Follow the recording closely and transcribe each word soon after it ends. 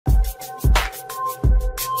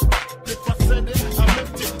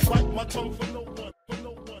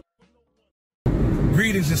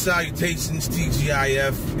and salutations,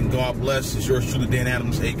 TGIF, and God bless. It's yours truly, Dan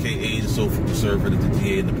Adams, a.k.a. the Soulful Conservative, the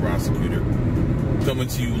DA, and the prosecutor. Coming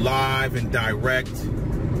to you live and direct.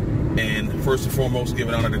 And first and foremost,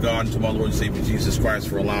 giving honor to God and to my Lord and Savior Jesus Christ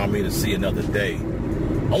for allowing me to see another day.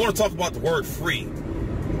 I want to talk about the word free.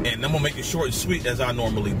 And I'm going to make it short and sweet as I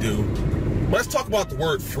normally do. Let's talk about the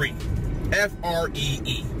word free.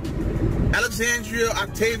 F-R-E-E. Alexandria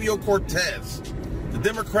Ocasio-Cortez, the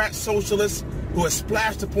Democrat socialist who has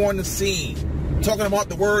splashed upon the scene, talking about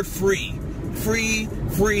the word free. Free,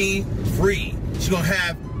 free, free. She's going to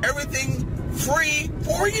have everything free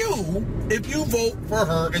for you if you vote for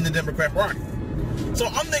her in the Democrat Party. So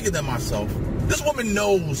I'm thinking to myself, this woman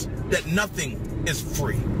knows that nothing is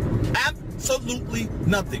free. Absolutely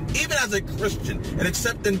nothing. Even as a Christian and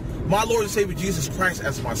accepting my Lord and Savior Jesus Christ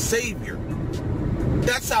as my Savior,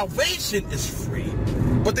 that salvation is free.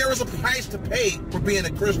 But there is a price to pay for being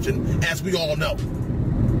a Christian, as we all know.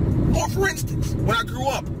 Or for instance, when I grew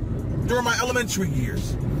up, during my elementary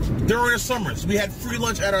years, during the summers, we had free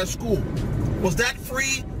lunch at our school. Was that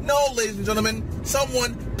free? No, ladies and gentlemen.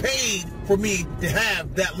 Someone paid for me to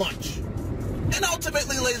have that lunch. And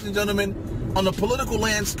ultimately, ladies and gentlemen, on the political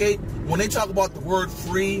landscape, when they talk about the word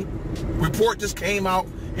free, report just came out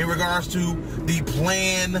in regards to the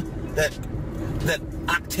plan that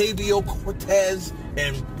Ocasio-Cortez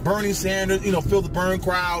and Bernie Sanders, fill the burn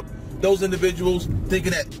crowd, those individuals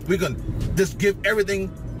thinking that we're going to just give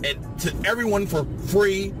everything to everyone for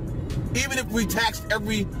free, even if we tax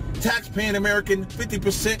every tax-paying American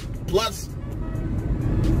 50% plus,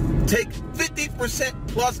 take 50%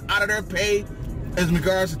 plus out of their pay as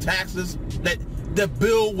regards to taxes, that the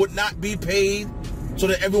bill would not be paid so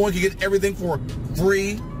that everyone can get everything for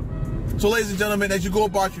free. So ladies and gentlemen, as you go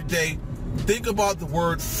about your day, think about the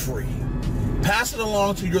word free. Pass it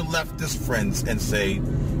along to your leftist friends and say,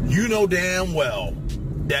 you know damn well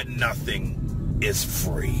that nothing is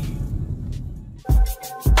free.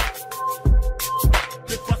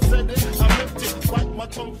 If I said it, I meant it. Wipe my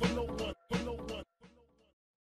tongue for no